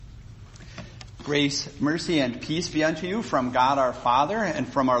Grace, mercy, and peace be unto you from God our Father and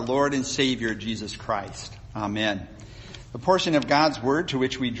from our Lord and Savior Jesus Christ. Amen. The portion of God's Word to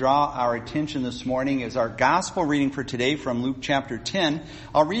which we draw our attention this morning is our Gospel reading for today from Luke chapter 10.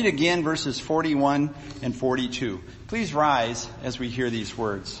 I'll read again verses 41 and 42. Please rise as we hear these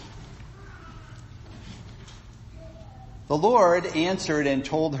words. The Lord answered and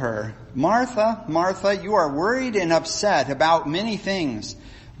told her, "Martha, Martha, you are worried and upset about many things.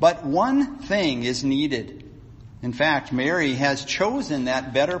 But one thing is needed. In fact, Mary has chosen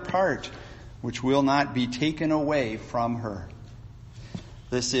that better part, which will not be taken away from her."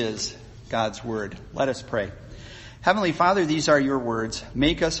 This is God's Word. Let us pray. Heavenly Father, these are your words.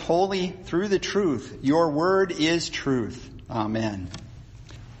 Make us holy through the truth. Your word is truth. Amen.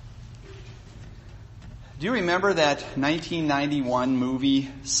 Do you remember that 1991 movie,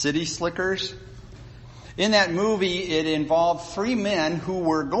 City Slickers? In that movie, it involved three men who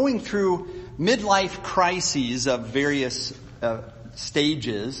were going through midlife crises of various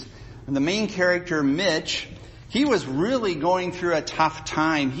stages. And the main character, Mitch, he was really going through a tough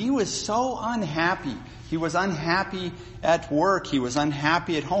time. He was so unhappy. He was unhappy at work. He was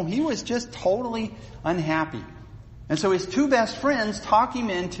unhappy at home. He was just totally unhappy. And so his two best friends talk him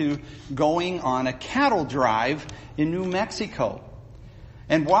into going on a cattle drive in New Mexico.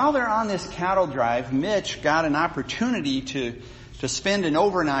 And while they're on this cattle drive, Mitch got an opportunity to spend an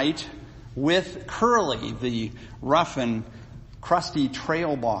overnight with Curly, the rough and crusty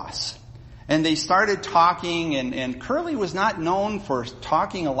trail boss. And they started talking, and Curly was not known for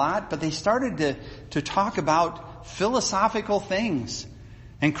talking a lot, but they started to talk about philosophical things.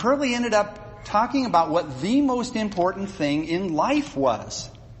 And Curly ended up talking about what the most important thing in life was.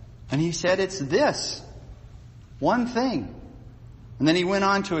 And he said, it's this one thing. And then he went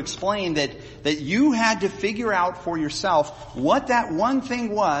on to explain that you had to figure out for yourself what that one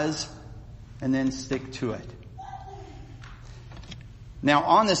thing was and then stick to it. Now,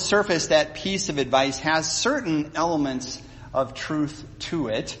 on the surface, that piece of advice has certain elements of truth to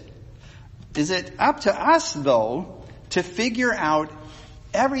it. Is it up to us, though, to figure out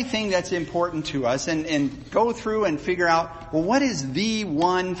everything that's important to us and go through and figure out, well, what is the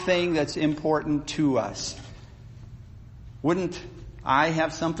one thing that's important to us? Wouldn't I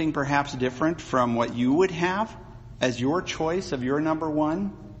have something perhaps different from what you would have as your choice of your number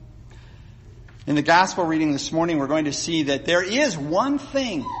one? In the gospel reading this morning, we're going to see that there is one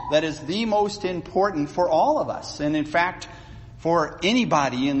thing that is the most important for all of us, and in fact, for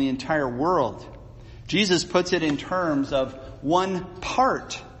anybody in the entire world. Jesus puts it in terms of one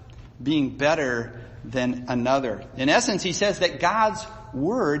part being better than another. In essence, he says that God's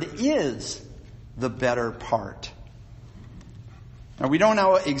word is the better part. Now, we don't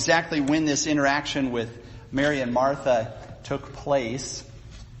know exactly when this interaction with Mary and Martha took place.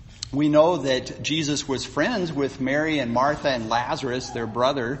 We know that Jesus was friends with Mary and Martha and Lazarus, their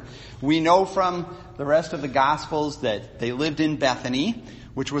brother. We know from the rest of the Gospels that they lived in Bethany,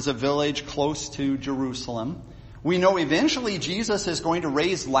 which was a village close to Jerusalem. We know eventually Jesus is going to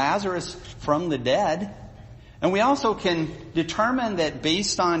raise Lazarus from the dead. And we also can determine that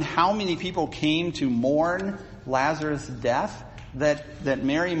based on how many people came to mourn Lazarus' death, that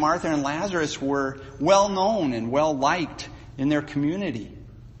Mary, Martha, and Lazarus were well known and well liked in their community.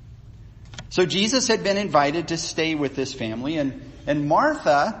 So Jesus had been invited to stay with this family, and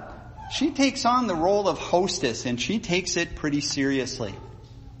Martha, she takes on the role of hostess, and she takes it pretty seriously.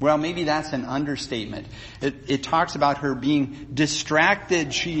 Well, maybe that's an understatement. It talks about her being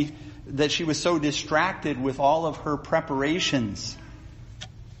distracted, that she was so distracted with all of her preparations.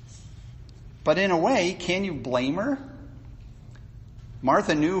 But in a way, can you blame her?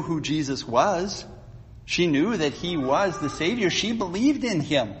 Martha knew who Jesus was. She knew that he was the Savior. She believed in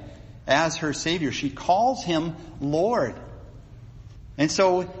him as her Savior. She calls him Lord. And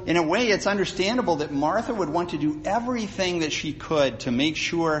so, in a way, it's understandable that Martha would want to do everything that she could to make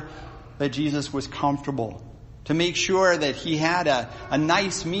sure that Jesus was comfortable, to make sure that he had a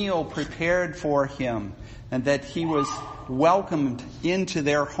nice meal prepared for him, and that he was welcomed into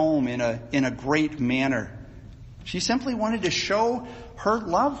their home in a great manner. She simply wanted to show her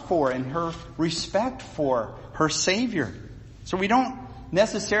love for and her respect for her Savior. So we don't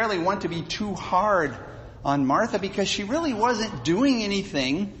necessarily want to be too hard on Martha because she really wasn't doing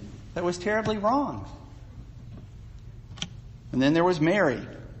anything that was terribly wrong. And then there was Mary.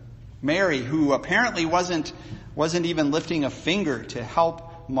 Mary, who apparently wasn't even lifting a finger to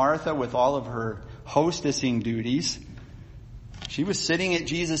help Martha with all of her hostessing duties. She was sitting at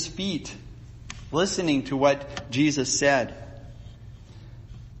Jesus' feet, listening to what Jesus said.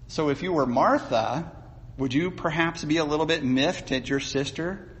 So if you were Martha, would you perhaps be a little bit miffed at your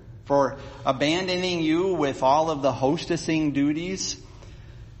sister for abandoning you with all of the hostessing duties.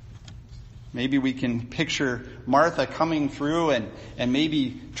 Maybe we can picture Martha coming through and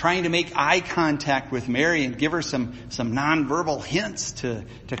maybe trying to make eye contact with Mary and give her some nonverbal hints to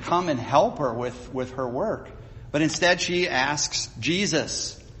come and help her with her work. But instead she asks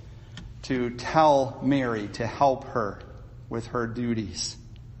Jesus to tell Mary to help her with her duties.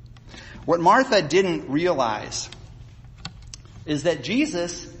 What Martha didn't realize is that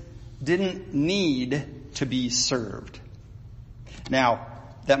Jesus didn't need to be served. Now,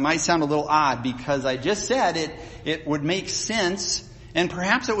 that might sound a little odd because I just said it would make sense, and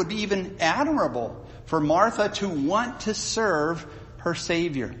perhaps it would be even admirable for Martha to want to serve her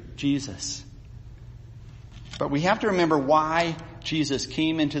Savior, Jesus. But we have to remember why Jesus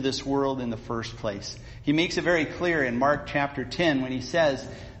came into this world in the first place. He makes it very clear in Mark chapter 10 when he says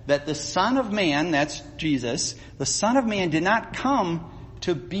that the Son of Man, that's Jesus, the Son of Man did not come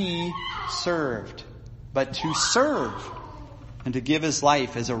to be served, but to serve and to give his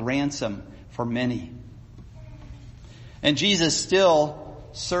life as a ransom for many. And Jesus still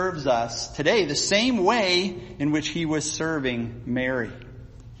serves us today the same way in which he was serving Mary.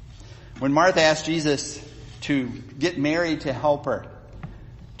 When Martha asked Jesus to get Mary to help her,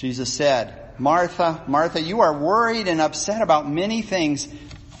 Jesus said, "Martha, Martha, you are worried and upset about many things,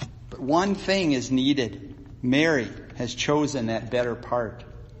 but one thing is needed. Mary has chosen that better part."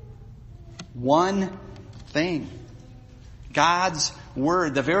 One thing. God's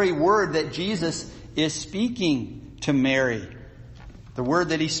word, the very word that Jesus is speaking to Mary. The word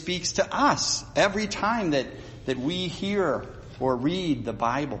that he speaks to us every time that we hear or read the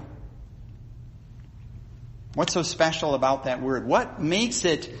Bible. What's so special about that word? What makes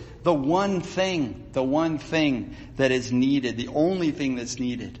it the one thing that is needed, the only thing that's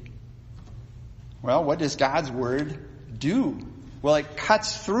needed? Well, what does God's word do? Well, it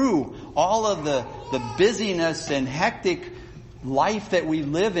cuts through all of the busyness and hectic life that we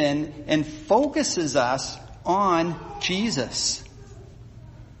live in and focuses us on Jesus.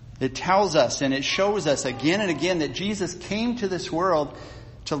 It tells us and it shows us again and again that Jesus came to this world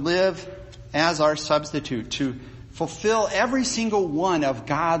to live as our substitute, to fulfill every single one of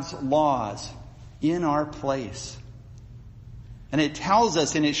God's laws in our place. And it tells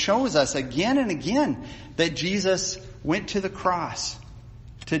us and it shows us again and again that Jesus went to the cross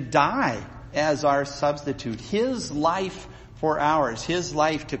to die as our substitute. His life for ours, his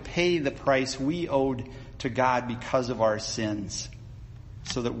life to pay the price we owed to God because of our sins,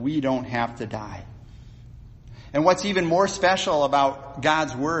 so that we don't have to die. And what's even more special about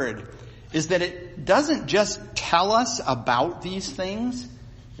God's word is that it doesn't just tell us about these things.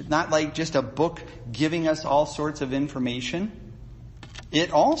 It's not like just a book giving us all sorts of information.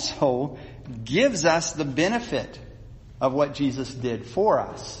 It also gives us the benefit of what Jesus did for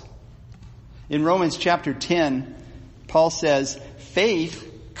us. In Romans chapter 10, Paul says,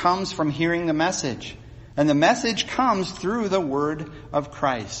 faith comes from hearing the message, and the message comes through the word of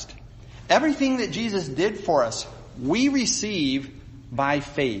Christ. Everything that Jesus did for us, we receive by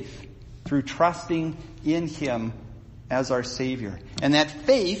faith, through trusting in him as our Savior. And that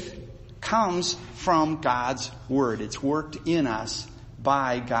faith comes from God's word. It's worked in us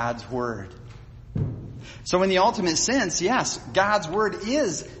by God's word. So in the ultimate sense, yes, God's word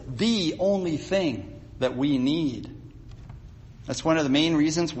is the only thing that we need. That's one of the main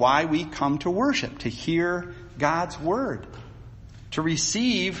reasons why we come to worship, to hear God's word, to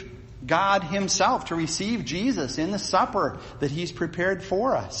receive God himself, to receive Jesus in the supper that he's prepared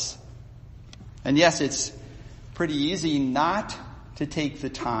for us. And yes, it's pretty easy not to take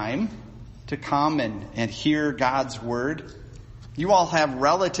the time to come and hear God's word. You all have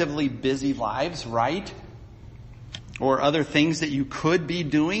relatively busy lives, right? Or other things that you could be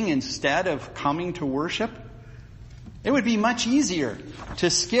doing instead of coming to worship. It would be much easier to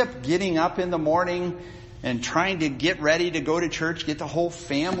skip getting up in the morning and trying to get ready to go to church, get the whole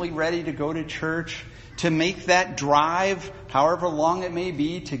family ready to go to church, to make that drive, however long it may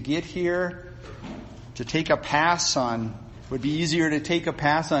be, to get here, to take a pass on, would be easier to take a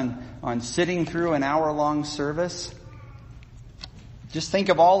pass on sitting through an hour-long service. Just think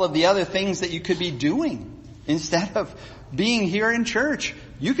of all of the other things that you could be doing instead of being here in church.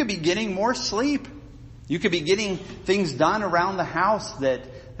 You could be getting more sleep. You could be getting things done around the house that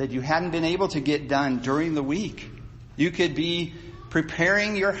you hadn't been able to get done during the week. You could be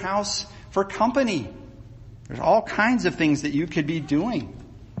preparing your house for company. There's all kinds of things that you could be doing.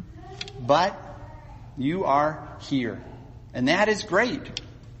 But you are here. And that is great.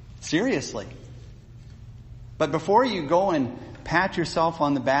 Seriously. But before you go and pat yourself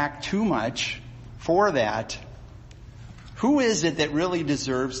on the back too much for that, Who is it that really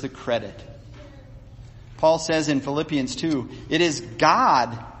deserves the credit? Paul says in Philippians 2, it is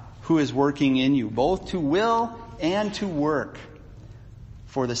God who is working in you, both to will and to work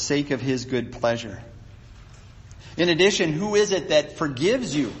for the sake of his good pleasure. In addition, who is it that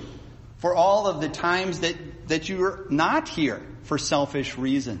forgives you for all of the times that you're not here for selfish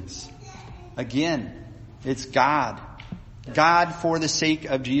reasons? Again, it's God. God for the sake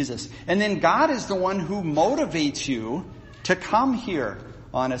of Jesus. And then God is the one who motivates you to come here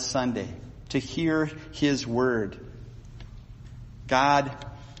on a Sunday, to hear his word.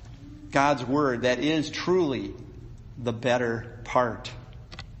 God's word, that is truly the better part.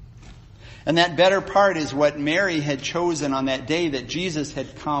 And that better part is what Mary had chosen on that day that Jesus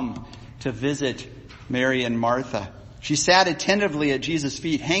had come to visit Mary and Martha. She sat attentively at Jesus'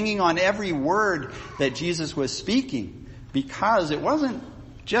 feet, hanging on every word that Jesus was speaking, because it wasn't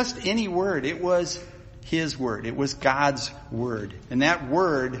just any word, it was his word. It was God's word. And that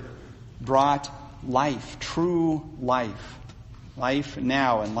word brought life, true life. Life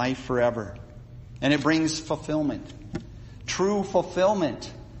now and life forever. And it brings fulfillment. True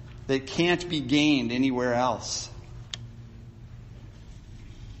fulfillment that can't be gained anywhere else.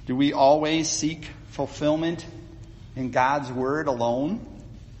 Do we always seek fulfillment in God's word alone?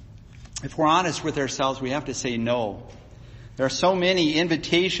 If we're honest with ourselves, we have to say no. There are so many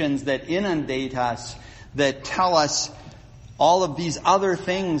invitations that inundate us, that tell us all of these other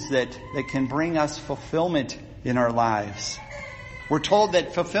things that can bring us fulfillment in our lives. We're told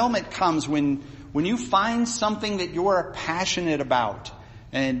that fulfillment comes when you find something that you're passionate about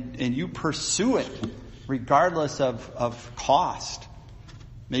and you pursue it regardless of cost.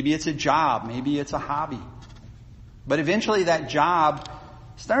 Maybe it's a job, maybe it's a hobby. But eventually that job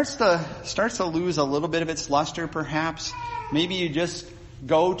starts to lose a little bit of its luster perhaps. Maybe you just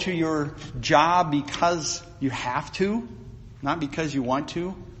go to your job because you have to, not because you want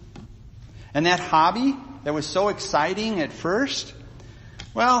to. And that hobby that was so exciting at first,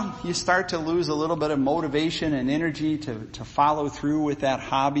 well, you start to lose a little bit of motivation and energy to follow through with that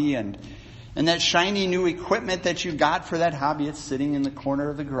hobby, and that shiny new equipment that you got for that hobby, it's sitting in the corner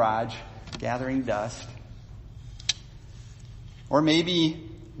of the garage gathering dust. Or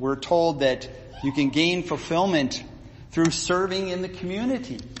maybe we're told that you can gain fulfillment through serving in the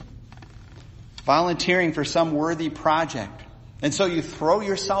community, volunteering for some worthy project. And so you throw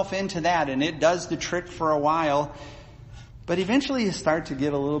yourself into that, and it does the trick for a while. But eventually you start to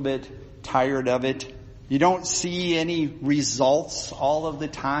get a little bit tired of it. You don't see any results all of the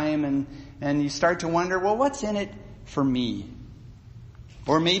time, and you start to wonder, well, what's in it for me?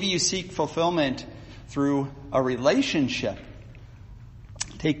 Or maybe you seek fulfillment through a relationship.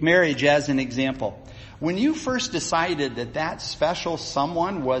 Take marriage as an example. When you first decided that special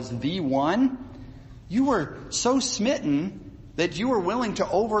someone was the one, you were so smitten that you were willing to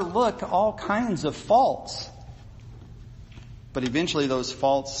overlook all kinds of faults. But eventually those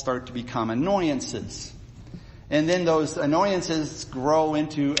faults start to become annoyances. And then those annoyances grow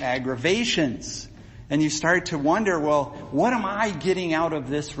into aggravations. And you start to wonder, well, what am I getting out of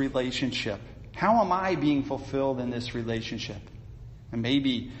this relationship? How am I being fulfilled in this relationship? And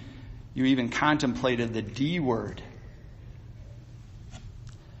maybe you even contemplated the D word.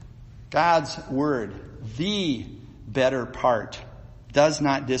 God's word, the better part, does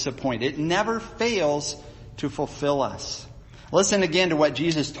not disappoint. It never fails to fulfill us. Listen again to what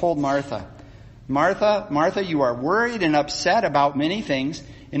Jesus told Martha. Martha, Martha, you are worried and upset about many things.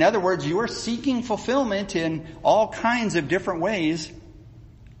 In other words, you are seeking fulfillment in all kinds of different ways.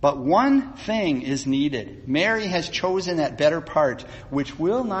 But one thing is needed. Mary has chosen that better part, which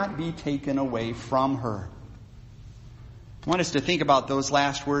will not be taken away from her. I want us to think about those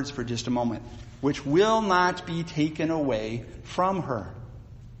last words for just a moment. Which will not be taken away from her.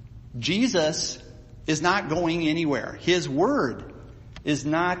 Jesus is not going anywhere. His word is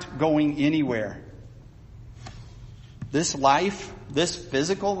not going anywhere. This life, this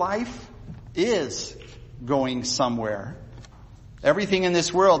physical life, is going somewhere. Everything in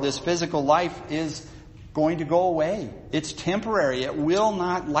this world, this physical life, is going to go away. It's temporary. It will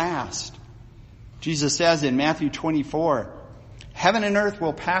not last. Jesus says in Matthew 24, heaven and earth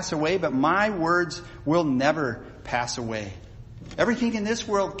will pass away, but my words will never pass away. Everything in this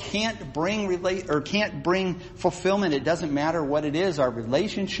world can't bring fulfillment. It doesn't matter what it is. Our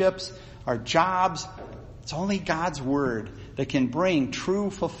relationships, our jobs. It's only God's word that can bring true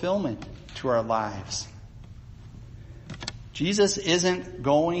fulfillment to our lives. Jesus isn't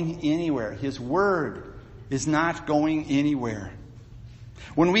going anywhere. His word is not going anywhere.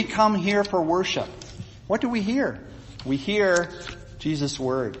 When we come here for worship, what do we hear? We hear Jesus'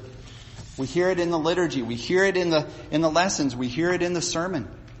 word. We hear it in the liturgy. We hear it in the lessons. We hear it in the sermon.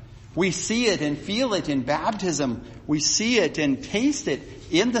 We see it and feel it in baptism. We see it and taste it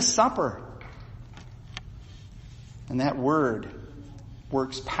in the supper. And that word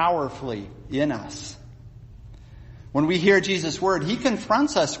works powerfully in us. When we hear Jesus' word, he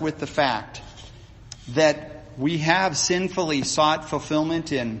confronts us with the fact that we have sinfully sought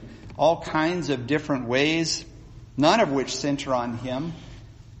fulfillment in all kinds of different ways, none of which center on him.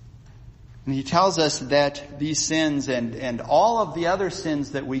 And he tells us that these sins and all of the other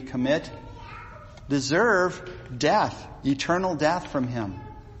sins that we commit deserve death, eternal death from him.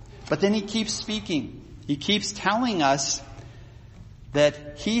 But then he keeps speaking. He keeps telling us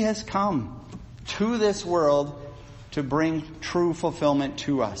that he has come to this world to bring true fulfillment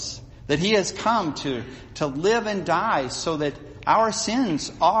to us. That he has come to live and die so that our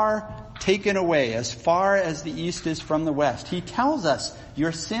sins are taken away as far as the east is from the west. He tells us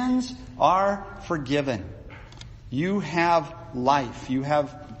your sins are forgiven. You have life. You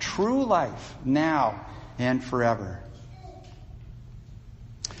have true life now and forever.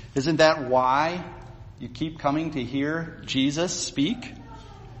 Isn't that why you keep coming to hear Jesus speak?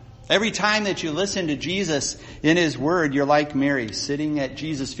 Every time that you listen to Jesus in his word, you're like Mary, sitting at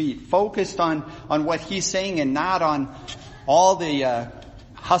Jesus' feet, focused on what he's saying and not on all the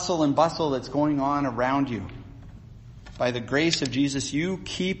hustle and bustle that's going on around you. By the grace of Jesus, you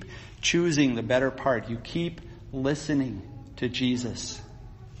keep choosing the better part. You keep listening to Jesus.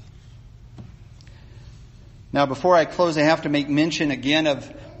 Now, before I close, I have to make mention again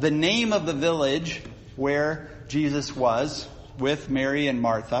of the name of the village where Jesus was with Mary and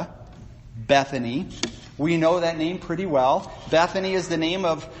Martha, Bethany. We know that name pretty well. Bethany is the name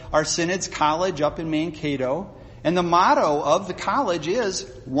of our Synod's college up in Mankato. And the motto of the college is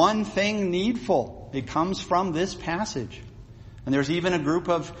one thing needful. It comes from this passage. And there's even a group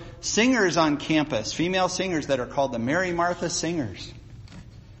of singers on campus, female singers that are called the Mary Martha Singers.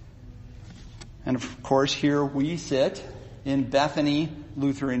 And of course, here we sit in Bethany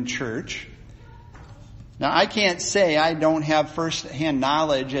Lutheran Church. Now, I can't say I don't have first-hand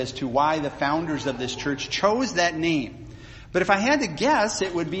knowledge as to why the founders of this church chose that name. But if I had to guess,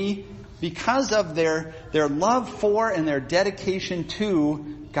 it would be because of their love for and their dedication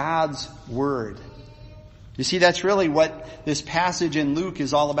to God's Word. You see, that's really what this passage in Luke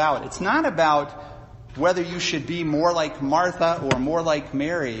is all about. It's not about whether you should be more like Martha or more like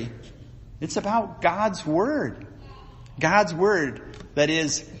Mary. It's about God's Word. God's Word that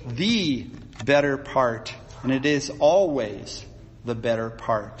is the better part. And it is always the better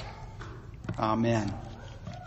part. Amen.